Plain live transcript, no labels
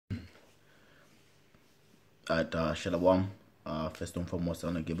At Shalom. First and foremost, I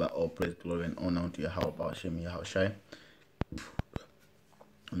want to give all praise, glory, and honor to Yahweh Hashem Yahushai.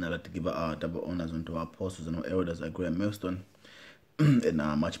 And I'd like to give double honors unto our apostles and our elders at Great Millstone. And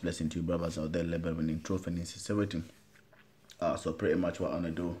much blessing to you, brothers out there, laboring in truth and in sincerity. So pretty much what I want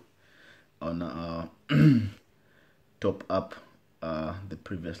to do, I want to top up the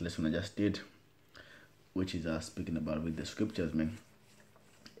previous lesson I just did, which is speaking about with the scriptures, man.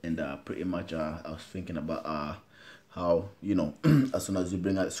 And pretty much I was thinking about how, as soon as you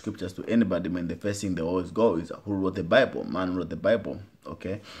bring out scriptures to anybody, man, the first thing they always go is who wrote the Bible. Man wrote the Bible.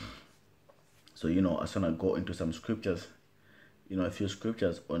 Okay, so as soon as I go into some scriptures, a few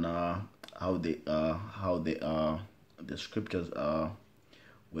scriptures on how the scriptures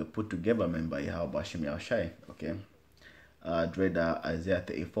were put together, man, by Yahweh Hashem Yahushai. Okay, I read Isaiah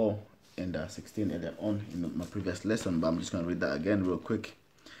 34 and 16 earlier on in my previous lesson, but I'm just gonna read that again real quick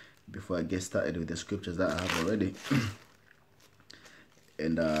before I get started with the scriptures that I have already.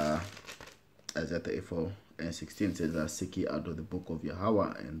 And Isaiah 34 and 16 says, seek ye out of the book of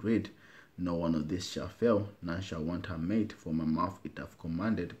Yahweh and read, no one of this shall fail, none shall want her mate, for my mouth it hath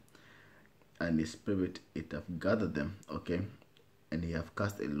commanded, and his spirit it hath gathered them. Okay, and he hath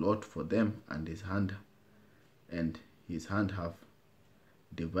cast a lot for them, and his hand hath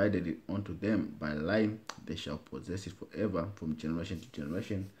divided it unto them by line. They shall possess it forever, from generation to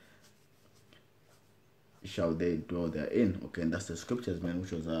generation shall they dwell therein. Okay, and that's the scriptures, man,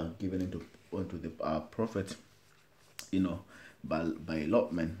 which was given unto the prophet, by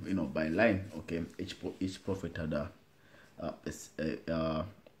lot, man, by line. Okay, each prophet had a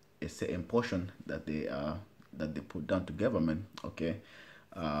certain portion that they put down together, man. Okay,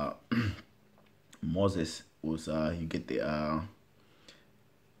 Moses was you get the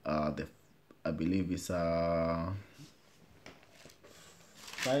I believe it's 5,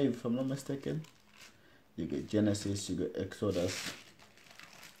 if I'm not mistaken. You get Genesis, you get Exodus,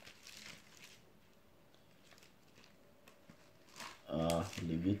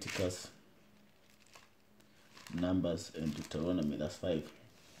 Leviticus, Numbers, and Deuteronomy. That's 5.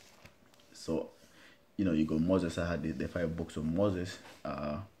 So, you got Moses. I had the 5 books of Moses.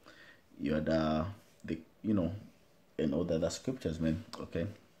 You had and all the other scriptures, man. Okay.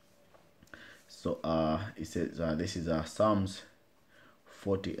 So it says this is Psalms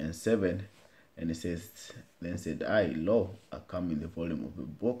 40 and 7. And it says, then said I, lo, I come in the volume of a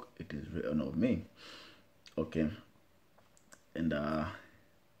book, it is written of me. Okay. And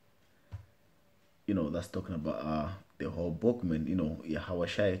that's talking about the whole book, man. Yahweh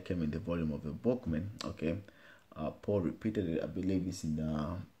Shai came in the volume of a book, man. Okay. Paul repeated it. I believe it's in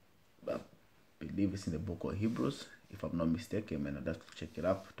the book of Hebrews, if I'm not mistaken, man. I'd have to check it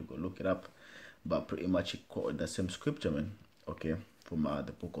up, to go look it up. But pretty much it quoted the same scripture, man. Okay, from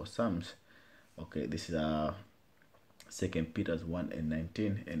the book of Psalms. Okay, this is 2 Peter 1 and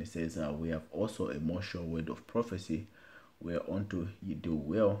 19, and it says, we have also a more sure word of prophecy, whereunto ye do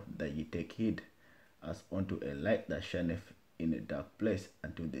well that ye take heed, as unto a light that shineth in a dark place,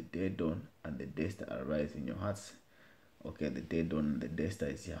 until the day dawn and the day star arise in your hearts. Okay, the day dawn and the day star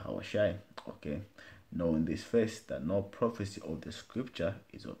is Yahweh Shai. Okay, knowing this first, that no prophecy of the scripture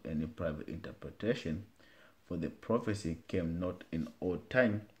is of any private interpretation, for the prophecy came not in old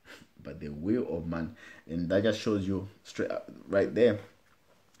time, but the will of man. And that just shows you straight up right there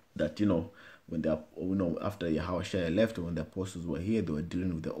that when after Yahweh left, when the apostles were here, they were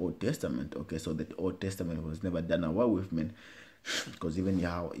dealing with the Old Testament. Okay, so the Old Testament was never done away with, man, because even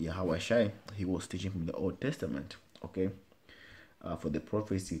Yahweh he was teaching from the Old Testament. Okay, for the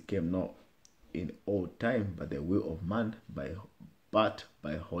prophecy came not in old time, but the will of man, but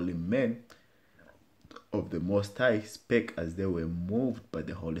by holy men of the Most High spake as they were moved by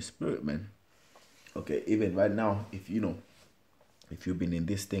the Holy Spirit, man. Okay, even right now, if you've been in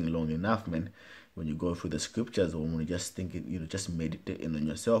this thing long enough, man, when you go through the scriptures, or when you're just thinking, just meditating on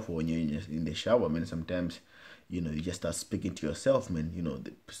yourself, or when you're in the shower, man, sometimes, you just start speaking to yourself, man.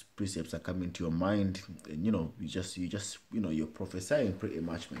 The precepts are coming to your mind, and you're prophesying pretty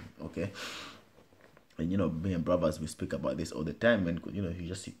much, man. Okay. And me and brothers, we speak about this all the time, man. You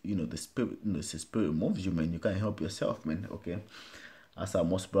just the spirit, the spirit moves you, man. You can't help yourself, man. Okay, that's how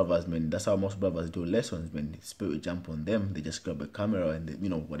most brothers, man. That's how most brothers do lessons, man. The spirit jump on them. They just grab a camera and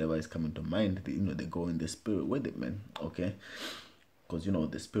whatever is coming to mind, they go in the spirit with it, man. Okay, because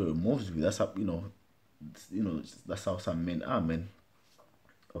the spirit moves you. That's how that's how some men are, man.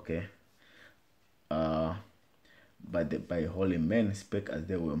 Okay. By holy men spake as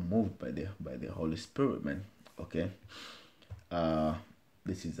they were moved by the Holy Spirit, man. Okay.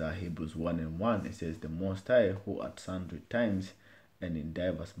 This is Hebrews 1 and 1. It says, the Most High, who at sundry times and in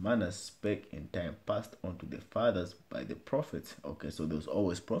diverse manners spake in time past unto the fathers by the prophets. Okay, so there's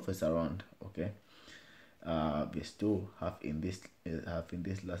always prophets around. Okay, verse 2, have in this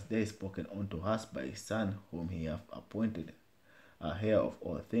last day spoken unto us by his son, whom he hath appointed a heir of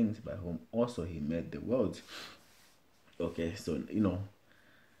all things, by whom also he made the worlds. Okay, so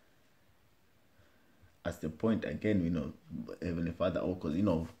as the point again, Heavenly Father, because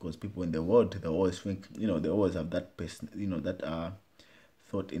because people in the world, they always think, they always have that person, that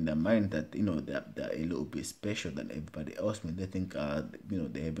thought in their mind that they're a little bit special than everybody else. When they think the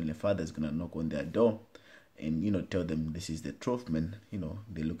Heavenly Father is gonna knock on their door and tell them this is the truth, man.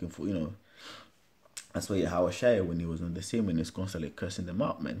 They're looking for that's why Yahweh Shai, when he was on the scene, when he was constantly cursing them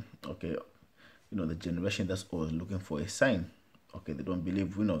out, man. Okay, the generation that's always looking for a sign. Okay, they don't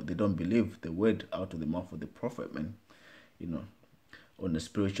believe, they don't believe the word out of the mouth of the prophet, man. On the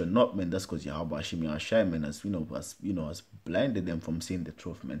spiritual note, man, that's because Yahweh Hashem Yahshai, man, has blinded them from seeing the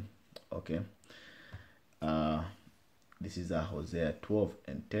truth, man. Okay. This is Hosea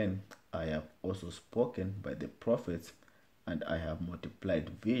 12:10. I have also spoken by the prophets, and I have multiplied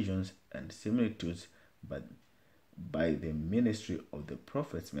visions and similitudes, but by the ministry of the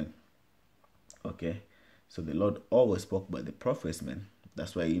prophets, man. Okay, so the Lord always spoke by the prophets, man.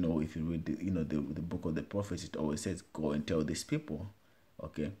 That's why if you read the book of the prophets, it always says, "Go and tell these people."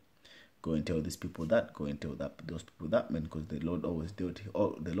 Okay, go and tell these people that. Go and tell those people that, man, because the Lord always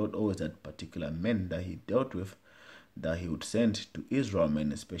had particular men that He dealt with, that He would send to Israel,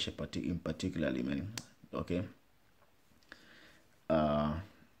 man, in particularly, man. Okay.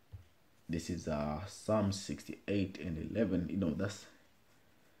 This is Psalm 68:11.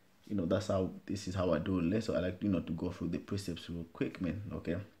 That's how this is how I do it. So I like to go through the precepts real quick, man.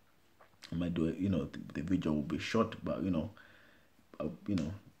 Okay, I might do it. The video will be short, but I'll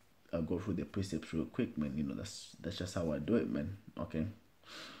go through the precepts real quick, man. That's just how I do it, man. Okay.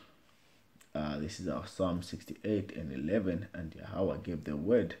 This is our Psalm 68:11, and Yahweh gave the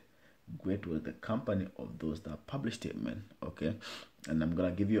word. Great was the company of those that published it, man. Okay, and I'm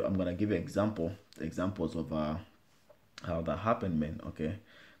gonna give you examples of how that happened, man. Okay,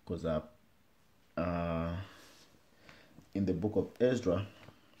 because in the book of Ezra,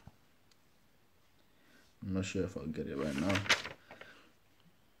 I'm not sure if I'll get it right now.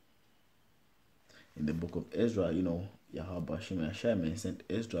 In the book of Ezra, Yahweh Hashem Yahshai sent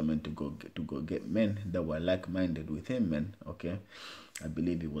Ezra, man, to go get men that were like-minded with him, man. Okay, I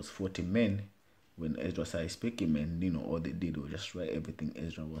believe it was 40 men. When Ezra started speaking, man, all they did was just write everything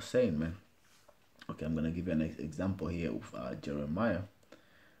Ezra was saying, man. Okay, I'm gonna give you an example here with Jeremiah.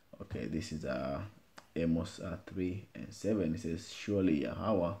 Okay, this is Amos 3:7. It says, "Surely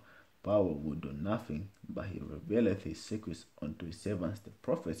Yahweh power will do nothing, but He revealeth His secrets unto His servants the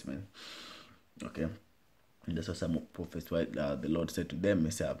prophets," man. Okay, and that's what some prophets, right? The Lord said to them,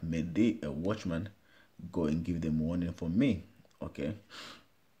 He said, "I've made thee a watchman. Go and give them warning from me." Okay.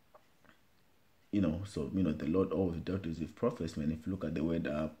 So the Lord always dealt with prophets, man. If you look at the word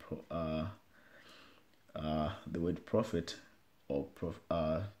prophet or to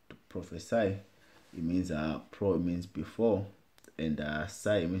prophesy, it means pro means before, and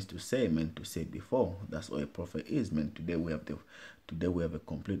sai means to say, man, to say before. That's what a prophet is, man. Today we have a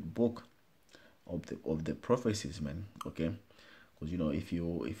complete book of the prophecies, man. Okay, because if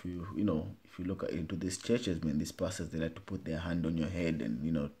you look into these churches, man, these pastors, they like to put their hand on your head and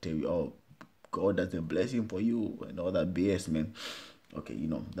tell you, "Oh, God has a blessing for you," and all that BS, man. Okay,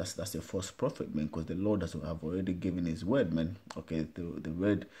 that's a false prophet, man, because the Lord have already given His word, man. Okay, the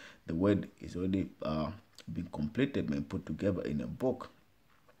word is already been completed, man, put together in a book.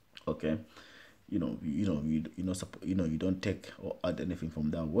 Okay, you don't take or add anything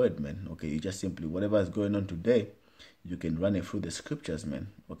from that word, man. Okay, you just simply, whatever is going on today, you can run it through the scriptures,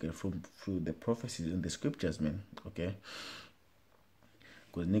 man. Okay, through the prophecies in the scriptures, man. Okay,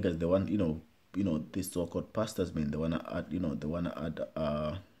 because niggas, the one these so-called pastors, man, they wanna add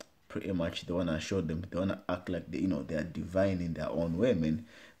pretty much, they wanna show them, they wanna act like they are divine in their own way, man,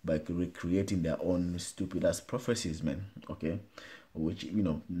 by recreating their own stupid ass prophecies, man. Okay, which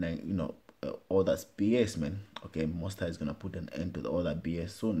all that's BS, man. Okay, Most High is gonna put an end to all that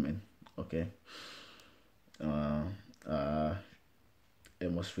BS soon, man. Okay.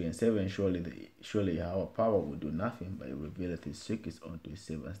 Amos 3:7. Surely our power will do nothing, but He revealeth His secrets unto His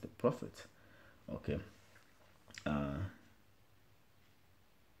servants the prophets. Okay.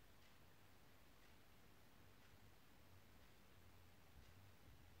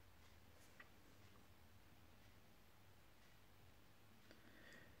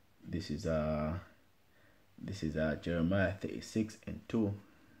 This is Jeremiah 36:2.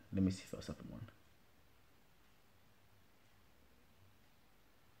 Let me see if I have one.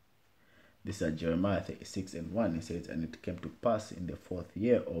 This is Jeremiah 36 and 1. It says, "And it came to pass in the 4th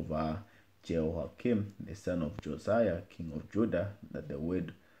year of Jehoiakim, the son of Josiah, king of Judah, that the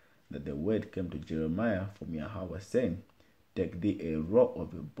word came to Jeremiah from Yahweh, saying, Take thee a roll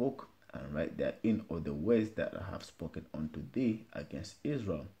of a book, and write therein all the words that I have spoken unto thee against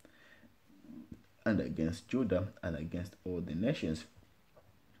Israel, and against Judah, and against all the nations."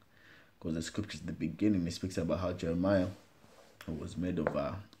 Because the scriptures at the beginning, it speaks about how Jeremiah was made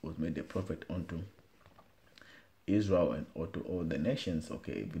a prophet unto Israel and unto all the nations.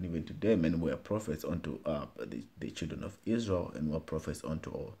 Okay, even today, men were prophets unto the children of Israel, and were prophets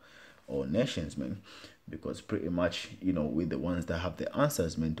unto all nations, man. Because pretty much, we're the ones that have the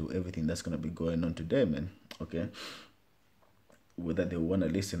answers, man, to everything that's gonna be going on today, man. Okay, whether they want to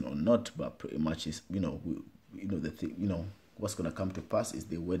listen or not, but pretty much is the thing, what's gonna come to pass is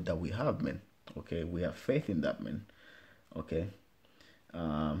the word that we have, man. Okay, we have faith in that, man. Okay,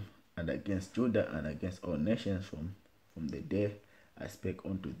 and against Judah and against all nations from the day I spake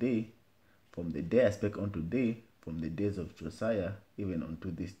unto thee, from the day I spake unto thee, from the days of Josiah, even unto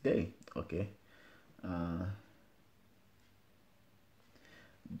this day. Okay,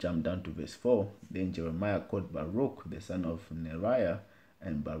 jump down to verse 4. Then Jeremiah called Baruch the son of Neriah,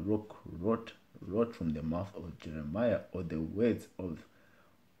 and Baruch wrote from the mouth of Jeremiah all the words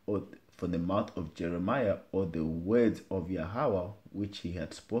from the mouth of Jeremiah all the words of Yahweh which he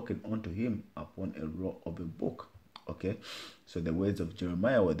had spoken unto him upon a roll of a book. Okay, so the words of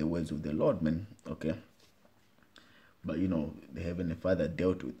Jeremiah were the words of the Lord, man. Okay, but the Heavenly Father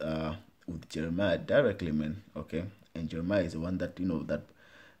dealt with Jeremiah directly, man. Okay, and Jeremiah is the one that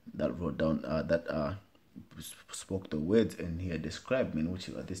that wrote down spoke the words, and he had described, man, which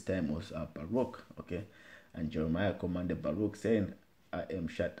at this time was Baruch. Okay, and Jeremiah commanded Baruch, saying, I am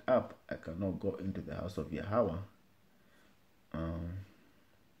shut up, I cannot go into the house of Yahweh.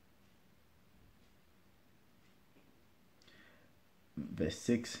 Verse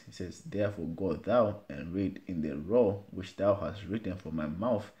 6, it says, Therefore go thou and read in the roll which thou hast written from my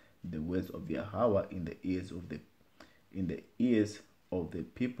mouth the words of Yahweh in the ears of the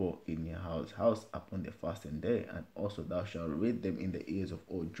people in Yahweh's house upon the fasting day, and also thou shalt read them in the ears of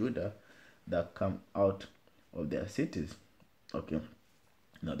all Judah that come out of their cities. Okay.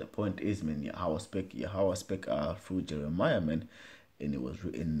 Now the point is, man, Yahweh spake through Jeremiah, man, and it was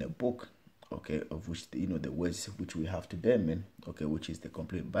written in a book, okay, of which the words which we have today, man, okay, which is the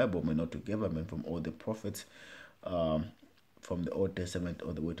complete Bible, man, altogether, man, from all the prophets, from the Old Testament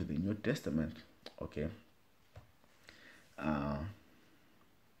all the way to the New Testament. Okay.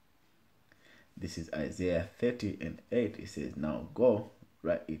 This is Isaiah 30 and 8. It says, Now go,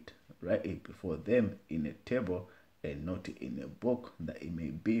 write it before them in a table, and note it in a book, that it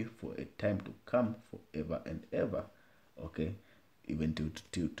may be for a time to come, forever and ever. Okay, even to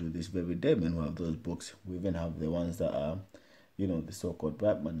this very day, man, we have those books. We even have the ones that are, the so-called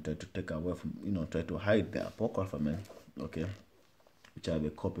Batman try to take away from, try to hide the Apocrypha, man. Okay, which I have a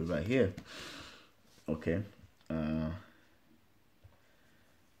copy right here. Okay, let's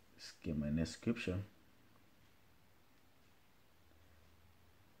get my next scripture.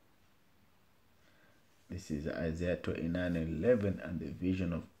 This is Isaiah 29 and 11, and the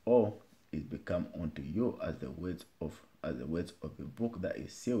vision of all is become unto you as the words of a book that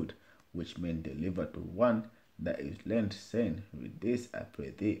is sealed, which men deliver to one that is lent, saying, Read this, I pray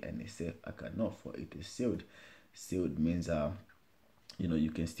thee. And he said, I cannot, for it is sealed. Sealed means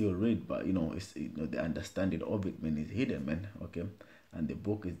you can still read, but it's the understanding of it, man, is hidden, man. Okay, and the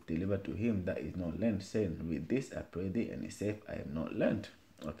book is delivered to him that is not lent, saying, Read this, I pray thee. And he said, I am not lent.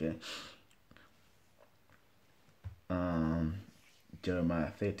 Okay. Jeremiah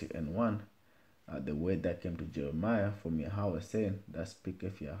 30 and 1, the word that came to Jeremiah from Yahweh, saying, That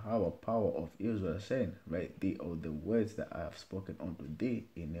speaketh Yahweh, power of Israel, saying, Write thee all the words that I have spoken unto thee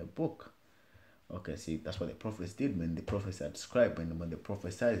in a book. Okay, see, that's what the prophets did, man. The prophets had scribed, and when they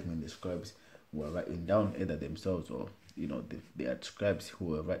prophesied, man, the scribes were writing down either themselves or they had scribes who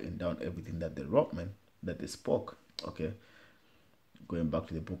were writing down everything that they wrote, man, that they spoke. Okay, going back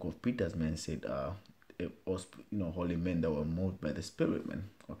to the book of Peter, man, said holy men that were moved by the Spirit, man.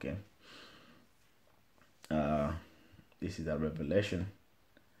 Okay, this is a Revelation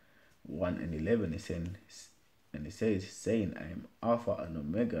 1 and 11. It says, saying, I am Alpha and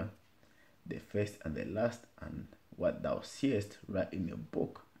Omega, the first and the last, and what thou seest write in a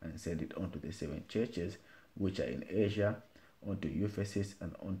book, and send it unto the 7 churches which are in Asia, unto Ephesus,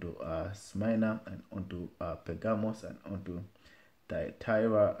 and unto Smyrna, and unto Pergamos, and unto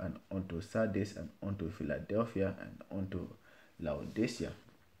Thyatira, and unto Sardis, and unto Philadelphia, and unto Laodicea.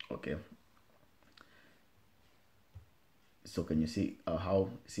 Okay. So can you see how,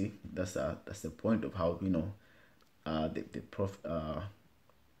 see, that's the point of how, you know, the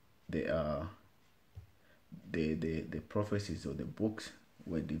the prophecies or the books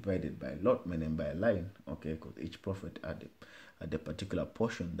were divided by lot, meaning by a line, okay, because each prophet had a particular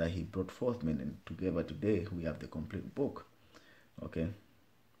portion that he brought forth, meaning together today we have the complete book, okay.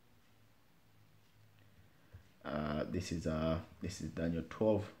 This is Daniel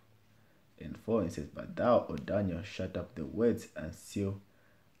 12:4. It says, "But thou, O Daniel, shut up the words and seal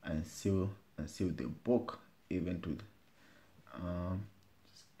the book, even to um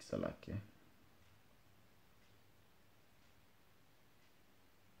Salaki.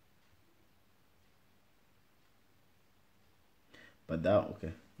 But thou,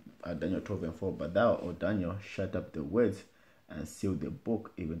 okay, Daniel 12:4. But thou, O Daniel, shut up the words and seal the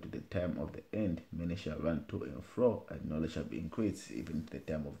book, even to the time of the end. Many shall run to and fro, and knowledge shall be increased, even to the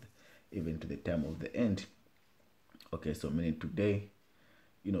time of the end." Okay, so meaning today,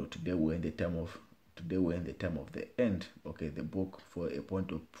 you know, today we're in the time of the end. Okay, the book for a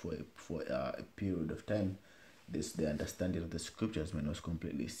point of for a period of time, the understanding of the scriptures, man, was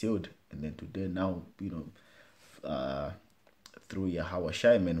completely sealed, and then today now, you know, through Yahweh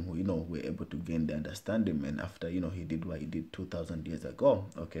Shai, man, who, you know, we're able to gain the understanding, man, after, you know, he did what he did 2,000 years ago,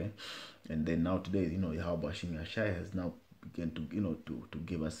 okay, and then now today, you know, Yahweh Shai has now begun to, you know, to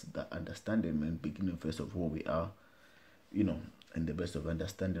give us the understanding, man, beginning first of who we are, you know, and the best of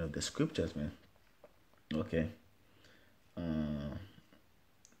understanding of the scriptures, man. Okay.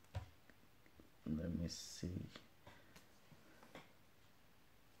 Let me see.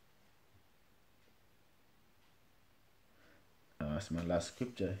 As my last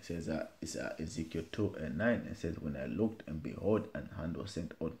scripture, it says it's Ezekiel 2:9. It says, "When I looked, and behold, an hand was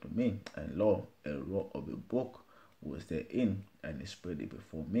sent unto me, and lo, a roll of a book was therein, and he spread it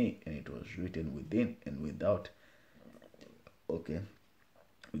before me, and it was written within and without." Okay,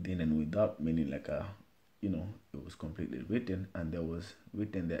 within and without, meaning like you know, it was completely written, and there was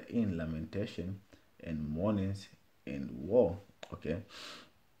written therein lamentation and mournings and war. Okay,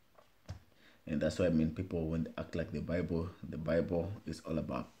 and that's why, I mean, people, when they act like the Bible is all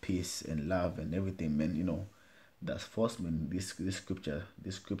about peace and love and everything, man, you know, that's false, man. This scripture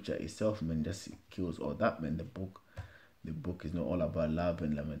itself, man, just kills all that, man. The book is not all about love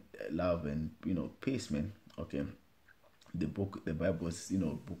and, you know, peace, man. Okay, the Bible is, you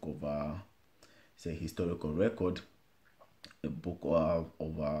know, a book of say historical record, a book of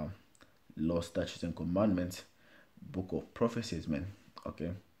law, statutes, and commandments, book of prophecies, man.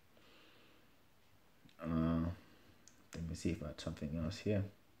 Okay. Let me see if I had something else here.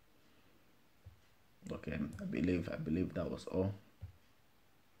 Okay, I believe that was all.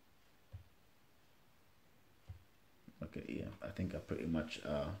 Okay, yeah, I think I pretty much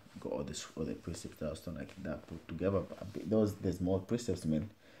got all the precepts that I was trying to like that put together. But there's more precepts,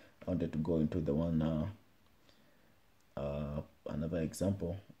 man. I wanted to go into the one another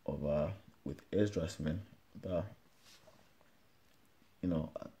example of with Esdras, man. But you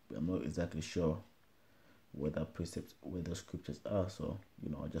know, I'm not exactly sure where the scriptures are. So, you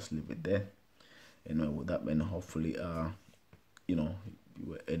know, I'll just leave it there. You know, with that, man, hopefully you know, you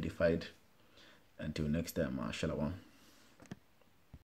were edified. Until next time, shalom.